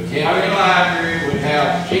 the county library would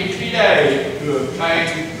have 60 days to obtain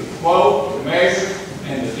the quote, the measure,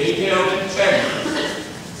 and the detailed inspection.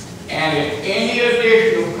 And if any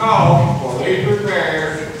additional cost for these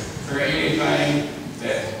repairs or anything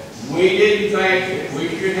that we didn't think that we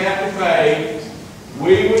should have to pay,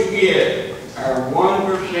 we would get our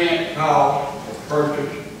 1% cost of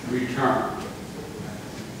purchase returned.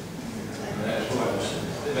 That's what it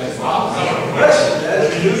said. That's what The question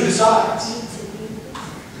is, who decides?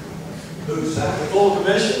 Who decides? The full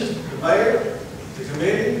commission, the mayor, the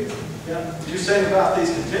committee? Yeah. You're saying about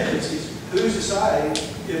these contingencies, who's deciding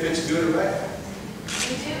if it's good or bad?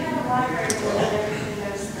 We do have a library board that everything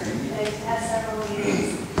goes through. They've had several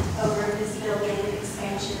meetings over this building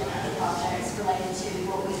expansion and other projects related to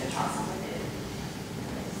what we could possibly do.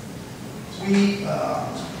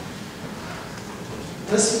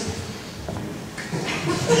 Listen.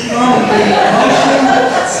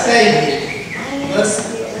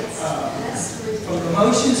 From the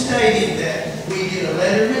motion stated that we get a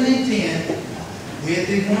letter of intent with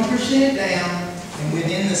the 1% down, and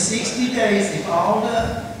within the 60 days, if all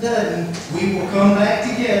doesn't, we will come back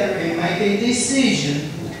together and make a decision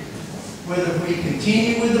whether we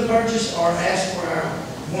continue with the purchase or ask for our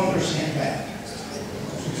 1% back.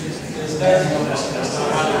 Is that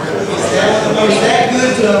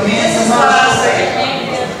good to amend the motion?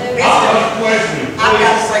 I've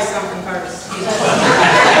got to say something first.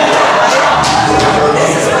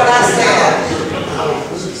 This is what I said.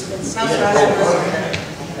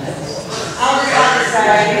 I would like to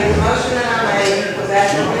say, the motion that I made was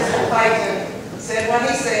after Mr. Clayton said what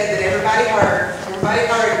he said, that everybody heard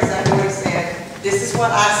exactly what he said. This is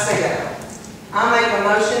what I said. I make a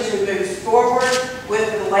motion to move forward with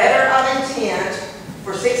the letter of intent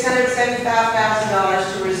for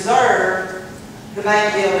 $675,000 to reserve the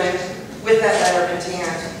bank building with that letter of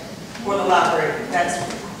intent for the library. That's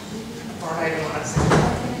what I said.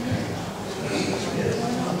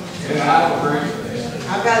 And I agree with that.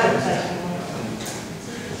 I've got it.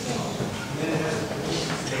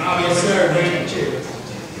 Can I Yes, sir.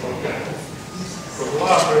 Okay. For the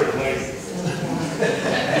library, lady.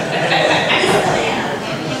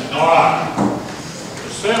 All right. The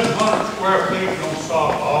 700 square feet don't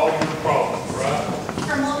solve all your problems, right?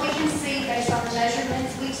 From what we can see, based on the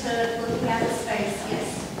measurements we took, looking at the space, yes.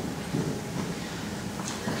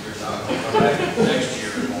 You're not going to come back next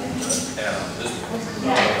year and won't add on this one.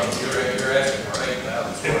 You're asking for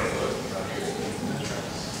 8,000 square foot right here.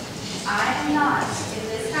 I am not. If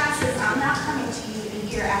this passes, I'm not coming to you in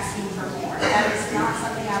here asking for more. That is not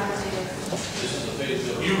something I would do. This is the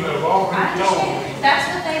feasibility. You have I already told me. understand. That's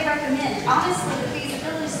what they recommend. Honestly, the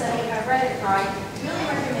feasibility study, if I read it right, really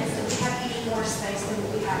recommends that we have even more space than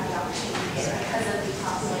we have the opportunity to get because of the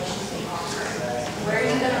population we offer. Where are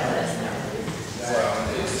you going to put us there? Well,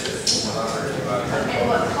 it's what I heard about her. And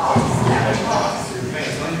what cost that would cost.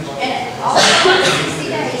 And all of 60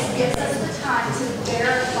 days gives us the time to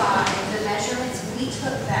verify the measurements we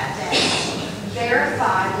took that day.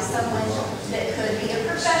 Verify with someone that could be a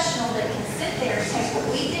professional that can sit there and take what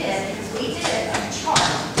we did, because we did a chart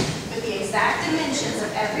with the exact dimensions of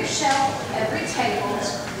every shelf, every table,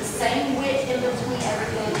 the same width in between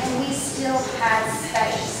everything, and we still had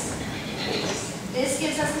space. This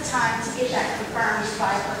gives us the time to get that confirmed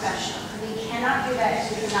by a professional. We cannot do that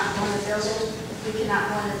if we cannot go in the building. We cannot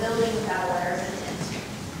go in the building without a letter of intent.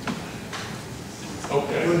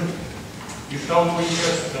 Okay. You told me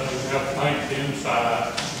yesterday you have to paint the inside.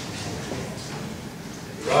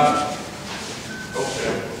 Right?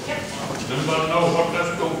 Okay. Yep. Does anybody know what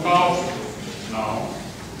that's going to cost?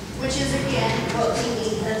 which is again what we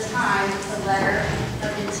need the time, the letter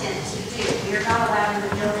of intent to do. We are not allowing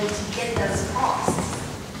the building to get those costs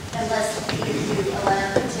unless we do a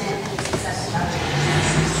letter of intent and it's accepted by the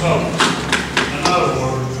board. So, in other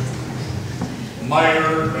words,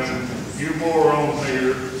 mayor and a few more on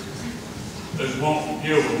here is wanting to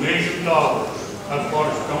give $1 million. That's what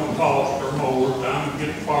it's gonna cost or more, time to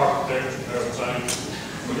get the fire protection and everything.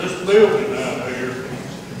 For this building out here,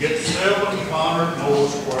 to get 700 more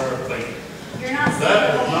square feet. You're not saying.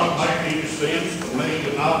 That does not make any sense to me,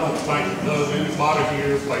 and I don't think it does anybody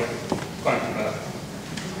here think about it.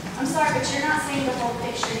 I'm sorry, but you're not seeing the whole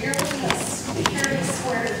picture. You're looking at purely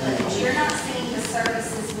square footage. You're not seeing the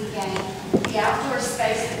services we gain, the outdoor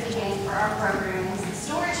space that we gain for our programs, the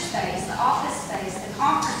storage space, the office space, the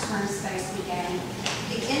conference room space we gain,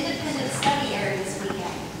 the independent study areas we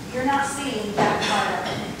gain. You're not seeing that part of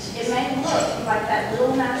it. It may look like that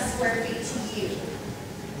little amount of square feet to you,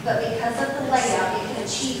 but because of the layout, it can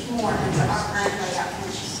achieve more than our current layout can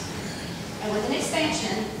achieve. And with an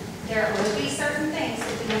expansion, there will be certain things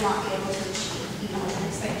that we will not be able to achieve, even with an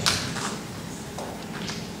expansion.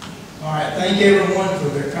 All right, thank everyone for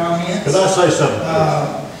their comments. Could I say something? I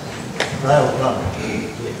have a comment.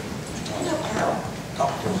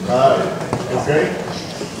 Okay?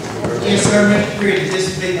 Yes, sir, Mr. Pretty,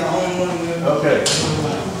 this will be the only one we'll. Okay.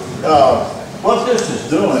 What this is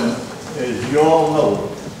doing is, you all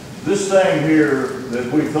know, this thing here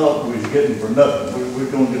that we thought we was getting for nothing,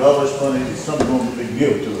 we're gonna get all this money, it's something going to be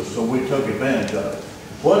given to us, so we took advantage of it.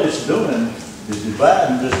 What it's doing is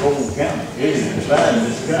dividing this whole county. It is dividing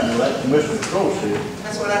this county, like Commissioner Crowe said.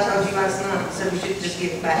 That's what I told you last night, so we should just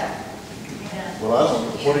give it back. Well, I don't,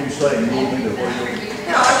 what are you saying? You want me to,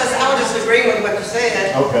 No, I would just agree with what you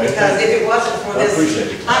said. Okay. Because if it wasn't for I this,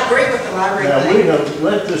 appreciate it. I agree with the library Now, thing. we have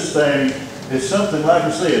let this thing, it's something, like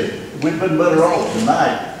I said, we've been better off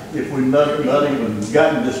tonight if we've not even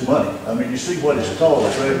gotten this money. I mean, you see what it's called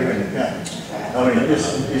right here in the county. I mean,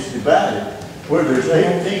 it's divided, where there's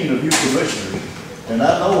 18 of you commissioners. And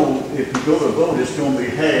I know if you go to vote, it's gonna be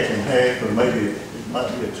half and half, or maybe it might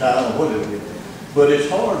be a tie or whatever it is. But it's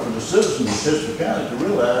hard for the citizens of Chester County to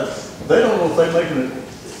realize, they don't know if they're making it,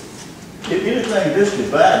 if anything this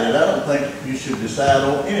divided, I don't think you should decide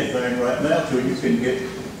on anything right now till you can get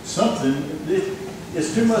something.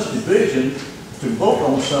 It's too much division to vote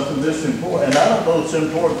on something this important. And I don't know what's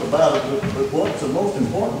important about it, but what's the most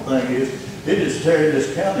important thing is, it is tearing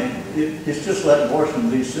this county, it's just like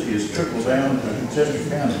Washington DC, it's trickled down to Chester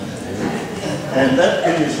County. And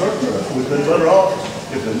that is hurting us. We've been better off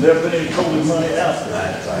if there's never been any COVID money out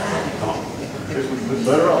there. If we've been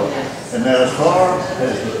better off. And now as far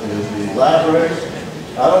as the library,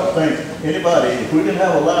 I don't think anybody, if we didn't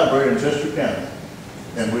have a library in Chester County,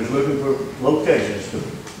 and we was looking for locations to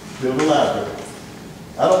build a library,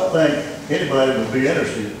 I don't think anybody would be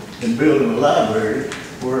interested in building a library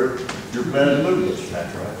where you're banning movements.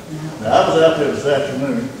 That's right. Now, I was out there this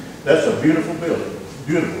afternoon. That's a beautiful building.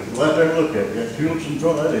 Beautiful. Go out there and look at it. You have tulips in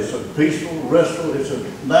front of it. It's a peaceful, restful, it's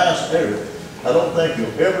a nice area. I don't think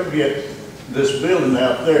you'll ever get this building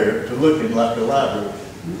out there to looking like a library.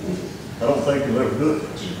 I don't think you'll ever do it.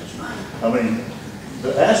 I mean,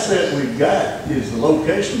 the asset we've got is the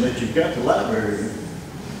location that you've got the library in.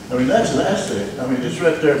 I mean, that's an asset. I mean, it's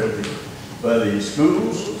right there by the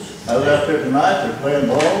schools. I was out there tonight, they're playing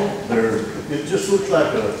ball. It just looks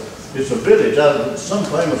like it's a village. Some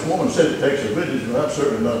famous woman said it takes a village, but I'm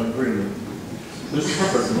certainly not in agreement. This is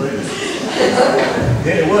perfect lady.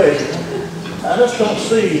 Anyway, I just don't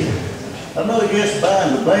see, I'm not against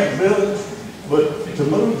buying the bank building, but to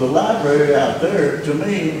move the library out there, to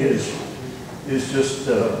me, is just,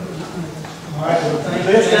 All right, well, thank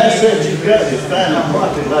the you. best asset you've got is finding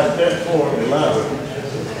property like that for a library.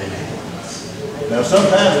 Now,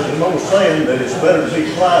 sometimes there's an old saying that it's better to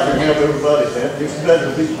be quiet and have everybody, it's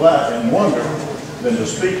better to be quiet and wonder than to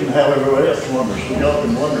speak and have everybody else wonder. So y'all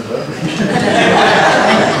can wonder about it.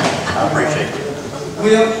 I appreciate it.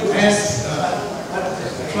 We'll ask,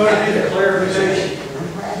 Clerk, I need a clarification.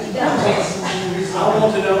 I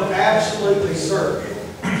want to know absolutely certain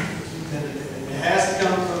that it has to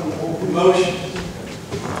come from the motion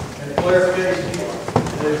and clarification.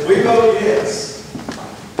 That if we vote yes,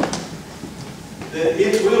 that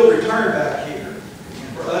it will return back here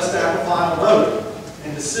for us to have a final vote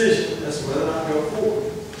and decision as to whether or not to go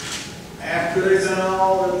forward. After they've done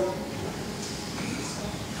all the.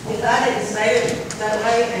 If I didn't say it that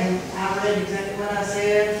way, and I read exactly what I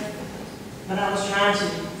said, but I was trying to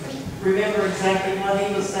remember exactly what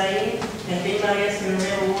he was saying, and if anybody else can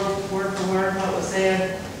remember word for word what was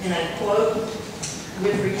said in a quote,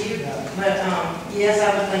 good for you. But, yes,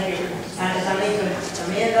 I would think it would, I need to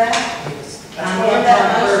amend that. That's what I'm trying to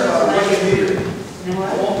clarify, look at here. And what?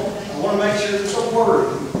 I want to make sure there's a word,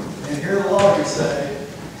 and hear the lawyer say,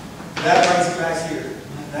 that brings it back here.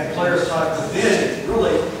 That clarifies, but then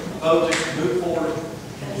really, vote just move forward,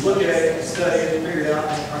 and look at it, and study it, and figure it out,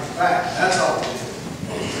 and bring it back. That's all we do.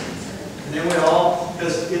 And then we all,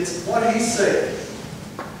 because it's what he said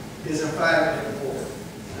is in fact important.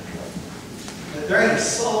 But there ain't a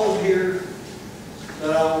soul here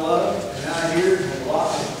that I love, and I hear a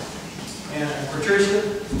lot. And Patricia,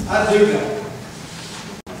 I do know.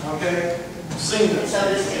 Okay? I've seen this.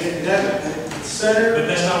 It's centered. But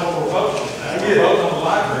that's not what we're voting on. I We're get it. voting on the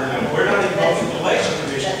library. And we're not even voting on the election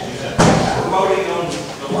commission. We're voting on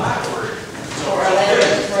the library. For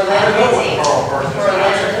 11, for 11, I know what Carl Perkins for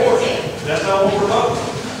 11, That's not what we're voting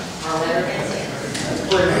on. for 11, That's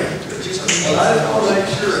clear. But I just want to make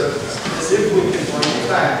sure, as if we can bring it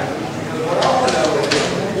back. Because what I want to know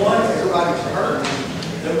is, one, everybody's heard,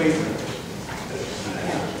 that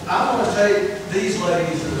I want to take these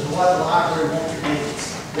ladies as what the library wants to be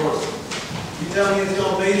work. You tell me it's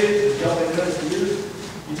going to meet it, it's going to be good for you.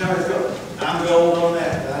 You tell me it's going, I'm gold on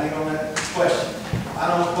that, but I ain't on that question. I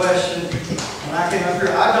don't question, when I came up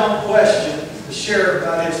here, I don't question the sheriff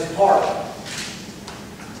about his department.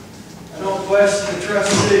 I don't question the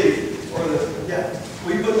trustee or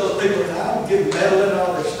we put those people, I don't give medal and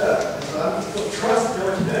all their stuff. So I don't trust them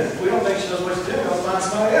what to do. If we don't think she knows what to do, we'll find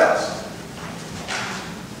somebody else.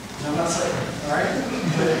 I'm not saying, all right?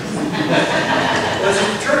 But it's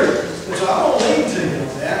true. So I won't lean to you on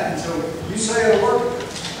that until you say it'll work.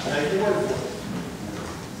 I take your word for it.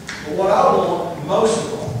 But what I want most of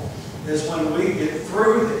all is when we get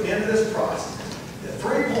through the end of this process, the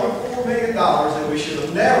 $3.4 million that we should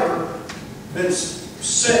have never been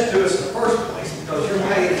sent to us in the first place because you're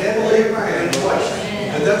paid heavily in inflation.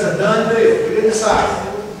 But that's a done deal. We didn't decide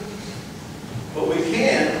it. But we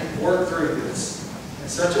can work through this in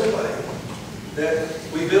such a way that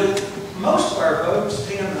we build most of our folks,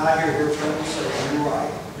 Tim and I hear we're trying to say, you're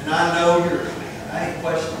right. And I know you're a man. I ain't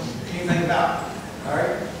questioning anything about it. All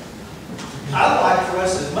right? I'd like for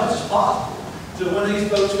us as much as possible to when these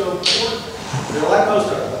folks go to court, they're like most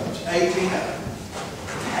of our folks, 18 of them.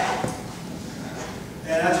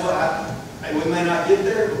 And that's what we may not get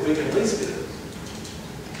there, but we can at least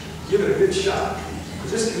give it a good shot.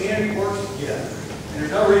 Because this community works together. And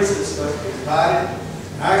there's no reason it's supposed to be divided.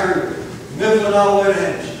 And I agree with you. Middleton all the way to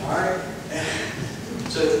Henderson, all right? And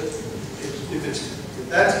so if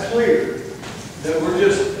that's clear, that we're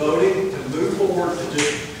just voting to move forward, to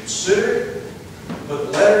just consider it, put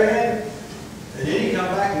the letter in, and then you come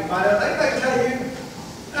back and find out, they may tell you,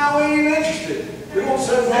 no, we ain't even interested. We won't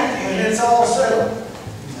settle anything, and it's all settled.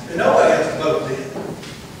 And nobody has to vote then.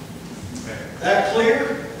 That clear?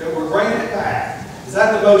 That we're bringing it back. Is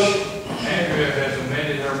that the motion? Andrea has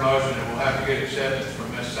amended her motion, and we'll have to get acceptance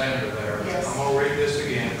from Ms. Sandra there. Yes. I'm going to read this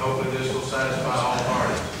again. Hopefully this will satisfy all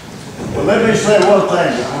parties. Well, let me say one thing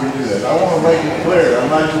before you do that. I want to make it clear,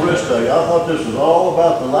 unlike the rest of you, I thought this was all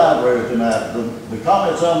about the library tonight. The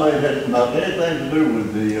comments I made had not anything to do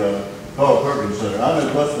with the Carl Perkins Center. I'm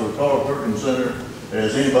as much for the Carl Perkins Center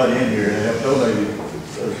as anybody in here, and have donated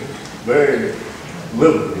very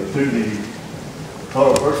liberally to the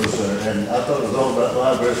Carl Perkins Center, and I thought it was all about the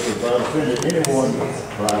library. So if I offended anyone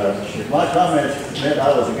if my comments meant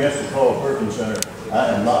I was against the Carl Perkins Center,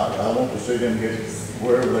 I am not. I want to see them get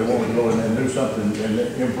wherever they want to go and then do something and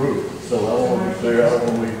improve it. So I want to be clear, I don't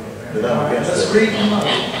want to be that I'm against Let's that. read them up.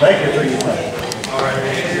 Thank you for your time. All right,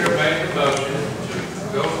 Andrea made the motion to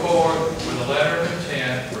go forward with a letter of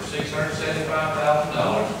intent for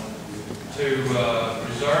 $675,000 to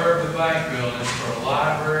reserve the bank building for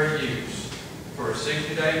library use for a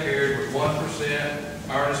 60-day period with 1%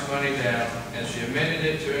 earnest money down, and she amended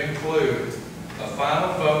it to include a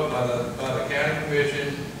final vote by the county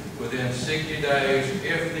commission within 60 days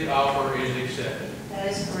if the offer is accepted. That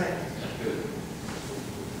is correct. Good.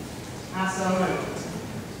 I so move.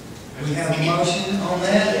 We have a motion on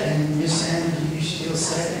that, and Ms. Sanders, do you still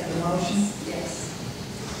second the motion? Yes.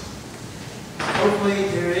 Hopefully,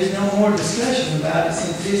 there is no more discussion about it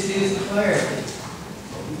since this is the clarity.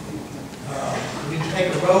 We can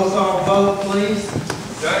take a roll call vote, please.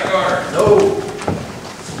 Johnny Carter. No.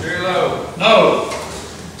 Jerry Lowe. No.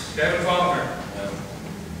 Kevin Faulkner. No.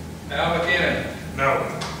 Al McKinnon. No.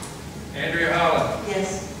 Andrea Holland. Yes.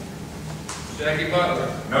 Jackie Butler.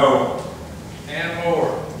 No. Ann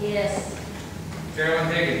Moore. Yes. Carolyn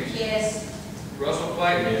Higgins. Yes. Russell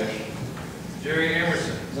Clayton. Yes. Jerry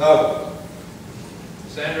Emerson. No.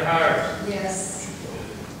 Sandra Hires. Yes.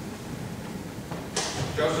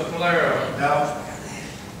 Joseph Malero. No.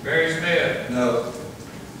 Barry Smith, No.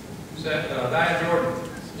 Diane Jordan,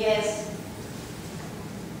 Yes.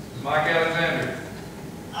 Mike Alexander.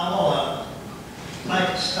 I'm gonna make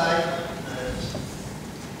a statement that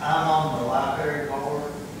I'm on the library board,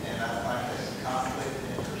 and I think there's a conflict of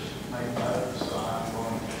interest made both, so I'm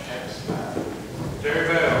going to testify. Terry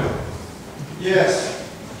Bell, Yes.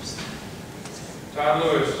 Todd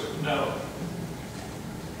Lewis, No.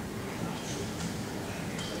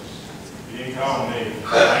 You didn't call me.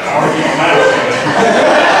 I already got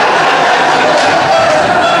mine.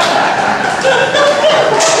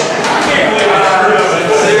 I can't believe I heard of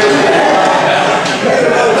it.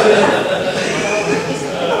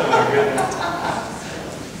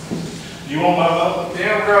 You want my vote?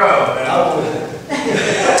 Tim Crow. I would.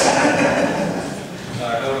 All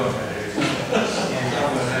right, hold on.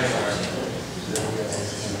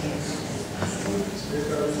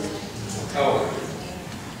 Oh.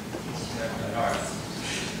 All right.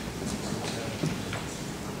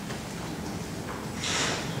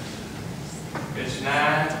 It's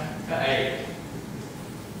 9-8.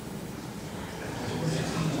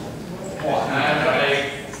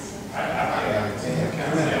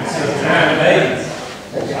 9-8.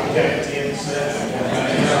 I can't.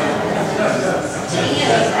 10-7.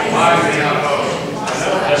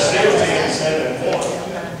 That's still 10-7-1.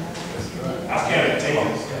 I counted 10.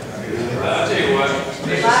 I'll tell you what,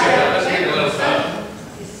 let's get a little fun.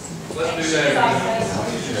 Let's do that again.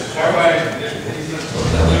 Everybody, let's do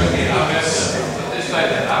it again. I messed up. Let's just say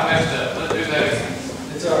that. I messed up. Let's do that again.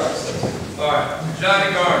 It's all right. All right. Johnny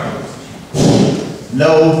Gardner. No.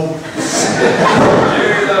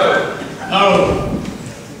 Jerry Lowe. No.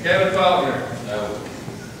 Kevin Faulkner. No.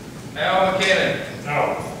 Al McKinnon. No.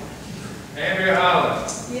 Andrea Holland.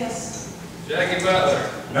 Yes. Jackie Butler.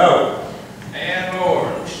 No. Ann Moore.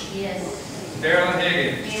 Yes. Carolyn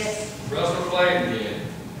Higgins. Yes. Russell Clayton.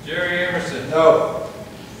 Jerry Emerson. No.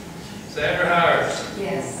 Sandra Hires.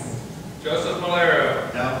 Yes. Joseph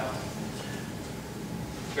Malero. No.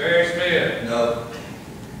 Barry Smith. No.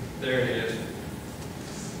 There it is.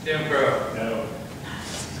 Tim Crow. No.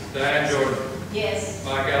 Diane Jordan. Yes.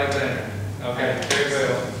 Mike Alexander. Okay, Terry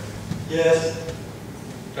Bell. Yes.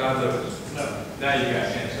 Todd Lewis. No. Now you got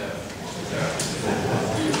 10-7.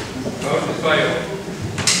 Motion failed.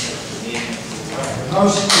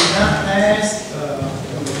 Motion did not pass,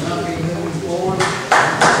 will not be moving forward.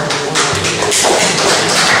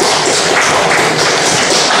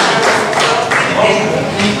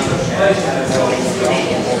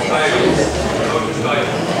 Motion failed.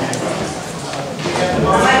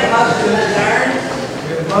 I make a motion to adjourn. We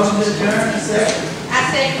have a motion to adjourn, a second. I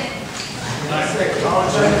second. Second. All in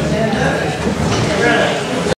favor, stand up.